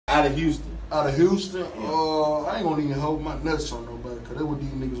out of Houston. Out of Houston? I ain't gonna even hold my nuts on nobody, cause that's what these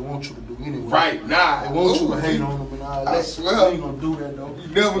niggas want you to do anyway. Right, nah. They want you to hate on them and all that. I swear. I ain't gonna do that though. You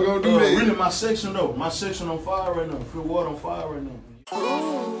never gonna do that. Really, my section though. My section on fire right now. Feel water on fire right now. Whoa,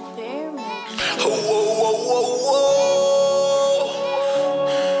 whoa, whoa, whoa.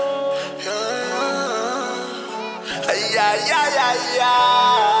 Yeah, yeah, yeah, yeah.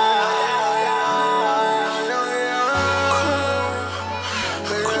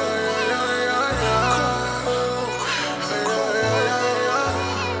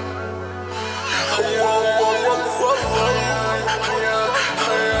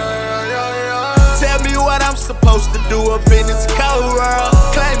 Tell me what I'm supposed to do up in this cold world.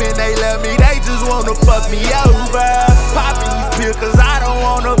 Claiming they love me, they just wanna fuck me over. Popping these pills cause I don't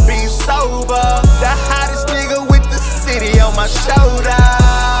wanna be sober. The hottest nigga with the city on my shoulder.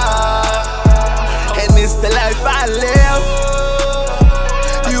 And it's the life I live.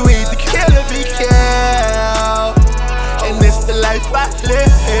 You either kill or be killed. And it's the life I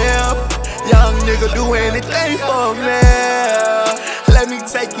live. Young nigga do anything for me. Let me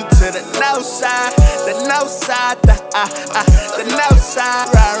take you to the north side, the north side, the north side.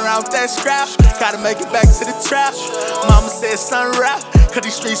 Ride around with that scrap, gotta make it back to the trap. Mama said son rap, cause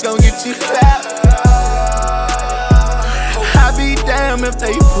these streets gon' get you clapped. I be damn if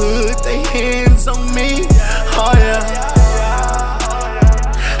they put their hands on me, oh yeah.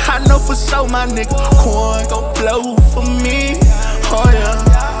 I know for sure my nigga corn gon' blow for me, oh yeah.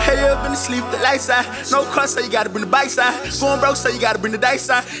 Hey, you been asleep, the lights out. No car, so you gotta bring the bike side. Going broke, so you gotta bring the dice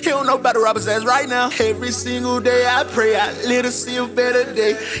side. He don't know about the robbers ass right now. Every single day I pray I live to see a better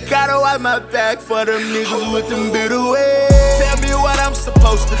day. Gotta wipe my back for them niggas with them bitter ways. Tell me what I'm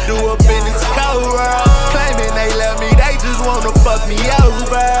supposed to do up in this cold world. Claiming they love me, they just wanna fuck me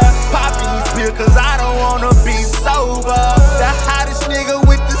over. Popping these pills cause I don't wanna be sober. The hottest nigga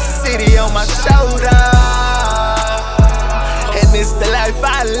with the city on my shoulder. And it's the life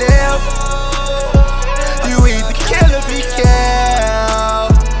I live. You either kill or be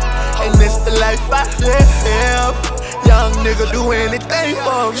killed. And it's the life I live. Young nigga do anything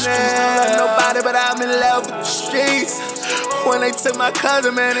for me. Streets don't love nobody, but I'm in love with the streets. When they took my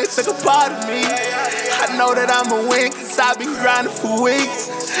cousin, man, they took a part of me. I know that I'ma win, cause I've been grinding for weeks.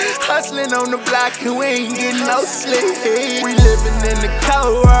 Hustling on the block and we ain't getting no sleep. We living in the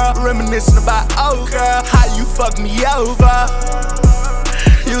cold world, reminiscing about old girl, how you fuck me over.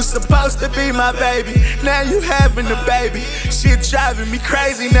 You supposed to be my baby, now you having a baby. Shit driving me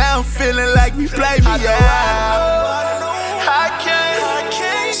crazy, now I'm feeling like we play me. I can't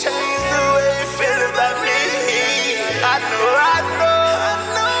change the way you feel about me. I know I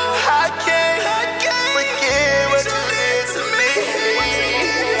can't forget what you did to me.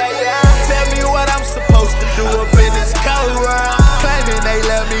 Tell me what I'm supposed to do up in this cold world. Claiming they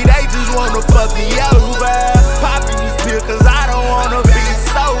love me, they just wanna fuck me over. Popping these pills cause I don't wanna be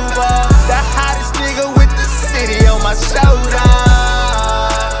sober. The hottest nigga with the city on my shoulder.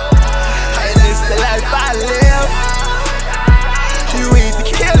 And it's the life I live. You either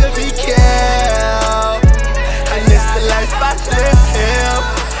kill or be killed. And it's the life I live.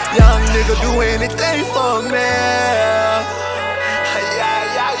 Young nigga do anything for me. Yeah,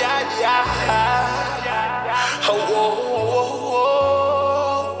 yeah, yeah, yeah. Oh, whoa, whoa,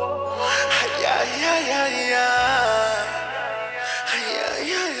 whoa. Yeah, yeah, yeah, yeah.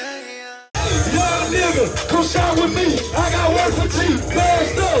 Young nigga, come shine with me. I got work for T.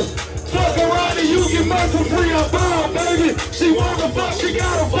 Fast up. Fuck around and you get murdered for free. I'm bomb, baby. She wanna fuck, she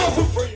gotta fuck for free.